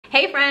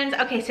Hey friends,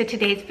 okay, so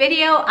today's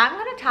video, I'm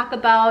gonna talk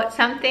about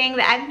something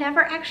that I've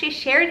never actually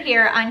shared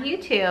here on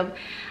YouTube.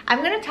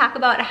 I'm gonna talk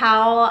about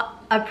how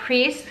a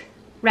priest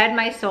read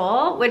my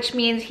soul, which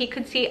means he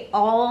could see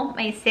all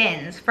my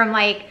sins from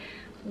like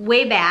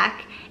way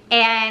back.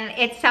 And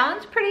it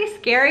sounds pretty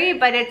scary,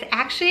 but it's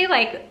actually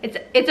like,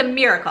 it's a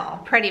miracle,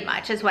 pretty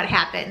much is what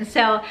happens.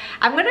 So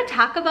I'm gonna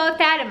talk about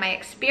that and my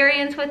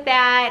experience with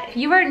that. If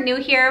you are new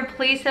here,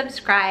 please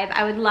subscribe.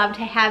 I would love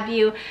to have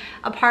you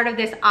a part of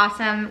this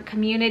awesome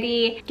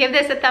community. Give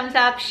this a thumbs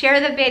up, share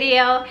the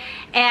video,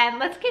 and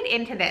let's get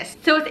into this.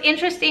 So it's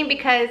interesting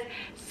because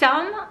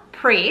some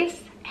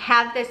priests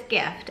have this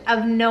gift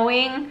of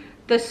knowing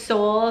the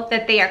soul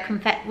that they are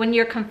when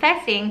you're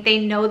confessing, they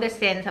know the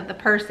sins of the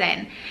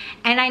person.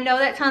 And I know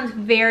that sounds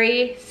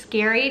very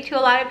scary to a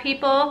lot of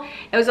people.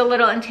 It was a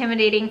little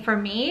intimidating for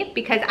me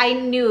because I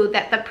knew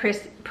that the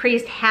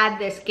priest had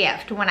this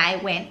gift when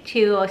I went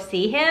to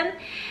see him.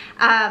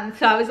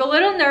 So I was a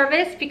little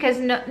nervous because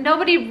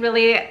nobody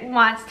really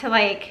wants to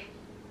like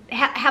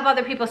have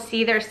other people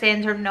see their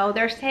sins or know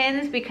their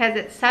sins, because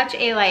it's such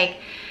a like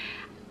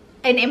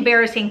an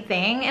embarrassing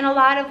thing in a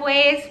lot of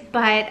ways.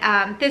 But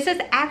this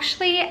is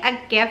actually a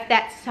gift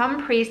that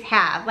some priests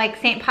have. Like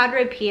St.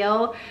 Padre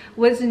Pio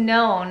was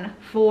known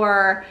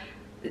for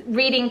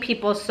reading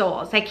people's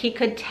souls. Like he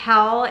could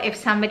tell if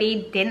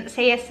somebody didn't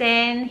say a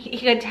sin. He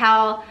could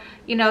tell,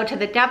 you know, to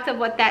the depth of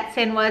what that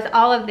sin was,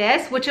 all of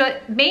this, which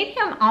made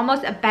him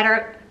almost a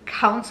better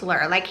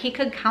counselor. Like he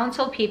could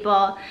counsel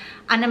people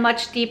on a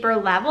much deeper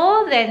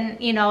level than,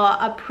 you know,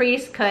 a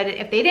priest could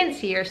if they didn't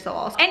see your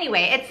souls.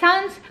 Anyway, it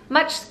sounds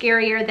much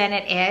scarier than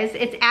it is.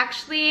 It's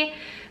actually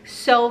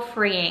so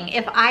freeing.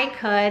 If I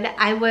could,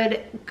 I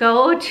would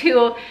go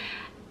to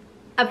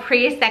a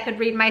priest that could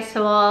read my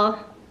soul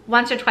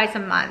once or twice a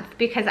month,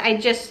 because I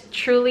just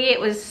truly,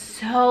 it was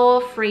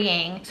so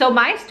freeing. So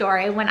my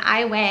story, when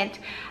I went,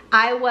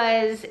 I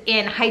was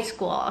in high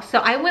school. So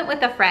I went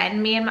with a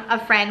friend. Me and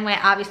a friend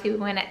went, obviously we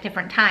went at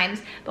different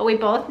times, but we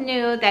both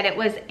knew that it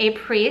was a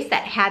priest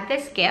that had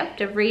this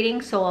gift of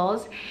reading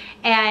souls.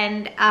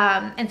 And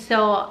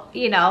so,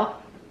 you know,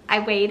 I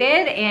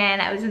waited and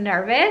I was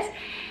nervous.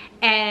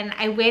 And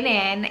I went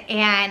in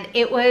and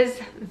it was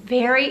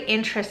very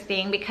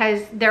interesting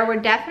because there were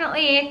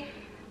definitely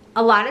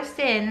a lot of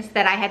sins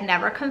that I had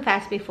never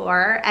confessed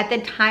before. At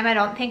the time, I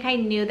don't think I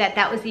knew that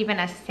that was even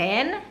a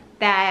sin.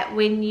 That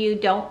when you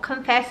don't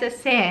confess a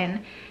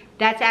sin,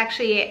 that's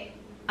actually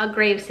a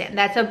grave sin.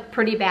 That's a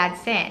pretty bad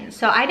sin.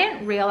 So I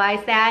didn't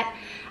realize that.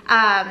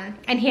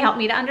 And he helped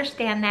me to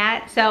understand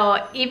that.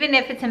 So even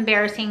if it's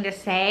embarrassing to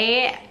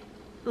say,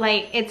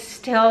 like, it's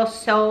still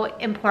so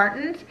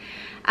important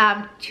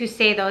to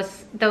say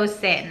those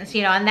sins,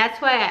 you know. And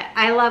that's why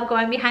I love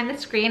going behind the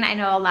screen. I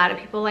know a lot of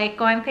people like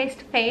going face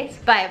to face,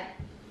 but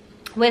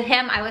with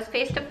him, I was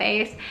face to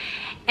face.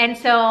 And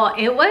so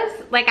it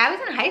was like, I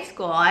was in high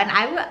school and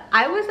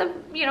I was a,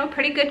 you know,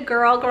 pretty good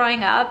girl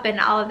growing up and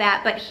all of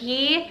that, but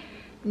he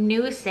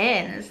knew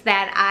sins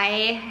that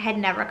I had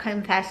never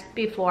confessed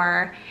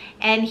before,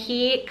 and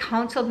he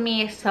counseled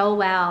me so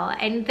well.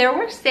 And there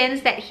were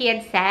sins that he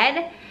had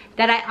said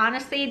that I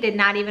honestly did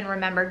not even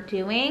remember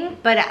doing,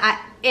 but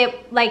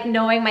like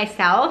knowing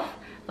myself,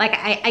 like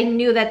I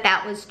knew that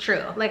that was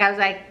true. Like I was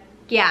like,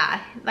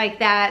 yeah, like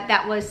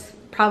that was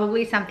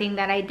probably something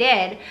that I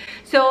did.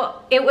 So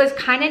it was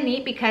kind of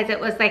neat because it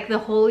was like the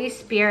Holy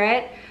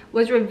Spirit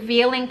was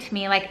revealing to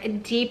me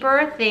like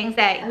deeper things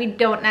that we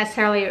don't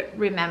necessarily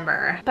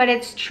remember. But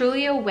it's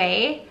truly a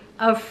way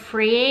of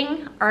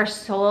freeing our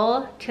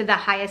soul to the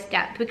highest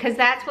depth, because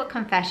that's what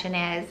confession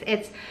is.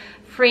 It's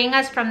freeing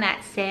us from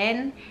that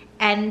sin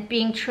and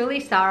being truly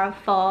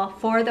sorrowful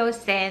for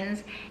those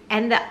sins.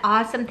 And the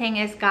awesome thing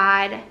is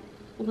God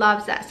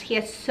loves us. He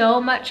has so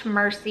much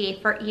mercy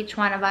for each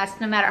one of us,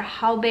 no matter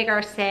how big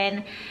our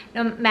sin,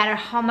 no matter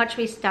how much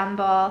we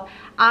stumble.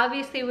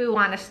 Obviously we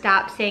want to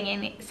stop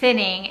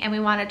sinning and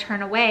we want to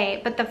turn away,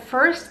 but the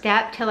first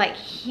step to like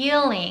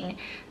healing,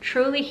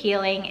 truly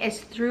healing, is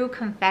through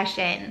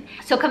confession.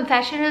 So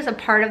confession is a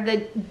part of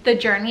the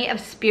journey of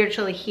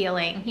spiritually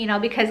healing, you know,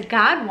 because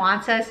God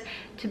wants us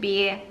to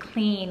be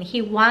clean.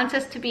 He wants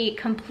us to be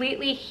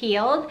completely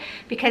healed,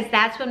 because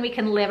that's when we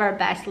can live our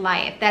best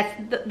life.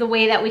 That's the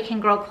way that we can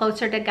grow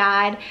closer to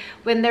God.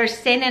 When there's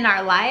sin in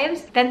our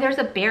lives, then there's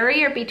a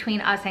barrier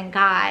between us and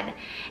God.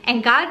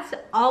 And God's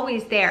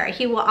always there.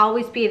 He will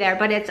always be there,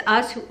 but it's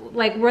us who,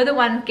 like, we're the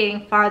ones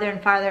getting farther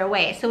and farther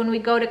away. So when we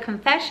go to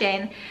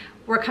confession,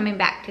 we're coming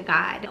back to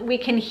God. We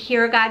can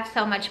hear God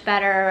so much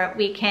better.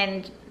 We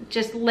can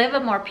just live a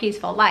more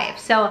peaceful life.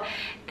 So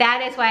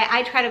that is why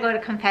I try to go to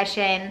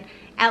confession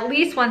at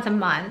least once a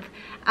month.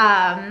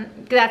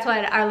 That's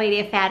what Our Lady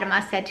of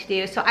Fatima said to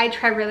do. So I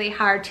try really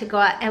hard to go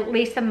at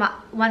least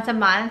once a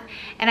month,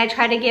 and I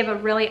try to give a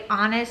really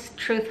honest,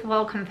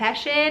 truthful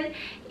confession,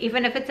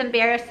 even if it's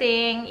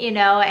embarrassing, you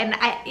know. And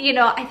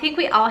I think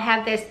we all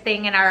have this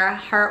thing in our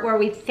heart where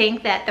we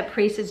think that the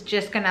priest is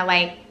just gonna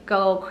like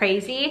go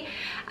crazy,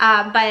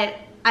 but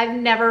I've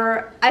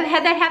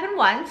had that happen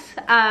once,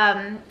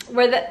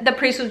 where the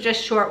priest was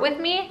just short with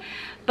me.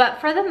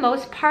 But for the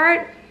most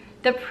part,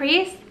 the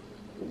priests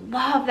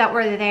love that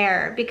we're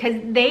there because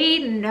they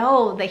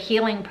know the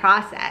healing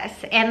process,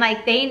 and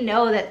like they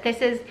know that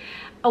this is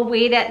a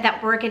way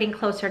that we're getting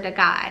closer to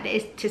God,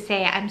 is to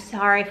say, I'm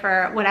sorry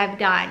for what I've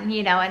done,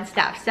 you know, and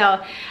stuff.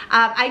 So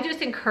I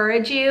just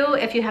encourage you,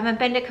 if you haven't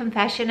been to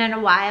confession in a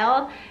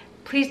while,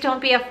 please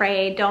don't be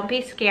afraid, don't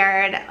be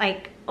scared.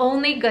 Like,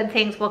 only good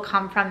things will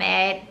come from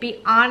it.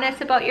 Be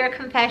honest about your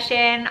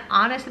confession,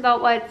 honest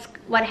about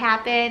what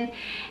happened,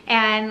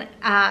 and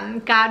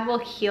God will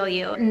heal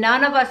you.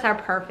 None of us are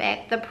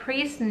perfect. The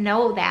priests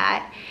know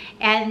that.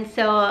 And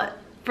so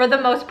for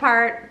the most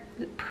part,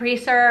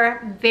 priests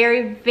are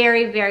very,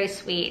 very, very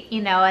sweet,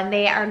 you know, and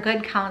they are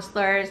good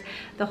counselors.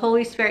 The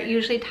Holy Spirit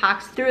usually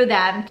talks through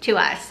them to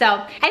us.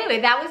 So anyway,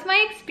 that was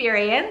my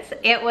experience.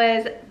 It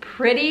was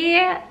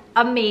pretty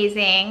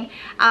amazing.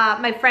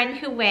 My friend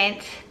who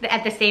went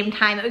at the same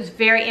time, it was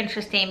very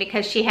interesting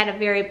because she had a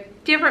very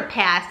different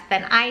past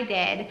than I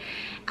did.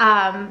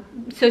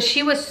 So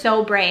she was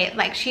so brave.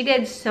 Like, she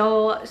did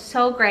so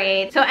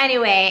great. So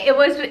anyway, it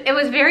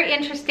was very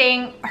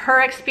interesting.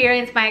 Her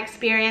experience, my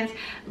experience,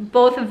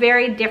 both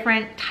very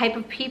different type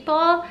of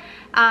people,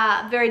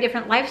 very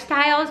different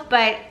lifestyles,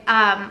 but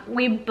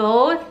we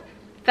both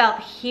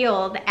felt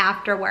healed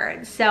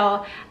afterwards.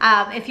 So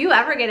if you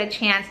ever get a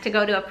chance to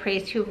go to a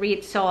priest who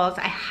reads souls,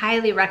 I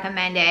highly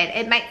recommend it.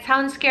 It might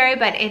sound scary,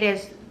 but it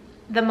is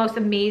the most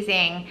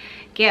amazing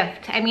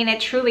gift. I mean, it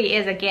truly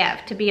is a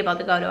gift to be able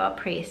to go to a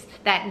priest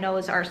that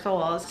knows our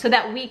souls so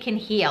that we can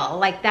heal.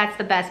 Like, that's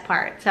the best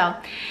part. So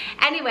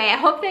anyway, I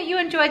hope that you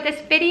enjoyed this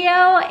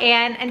video,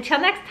 and until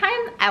next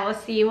time, I will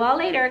see you all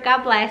later.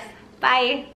 God bless. Bye.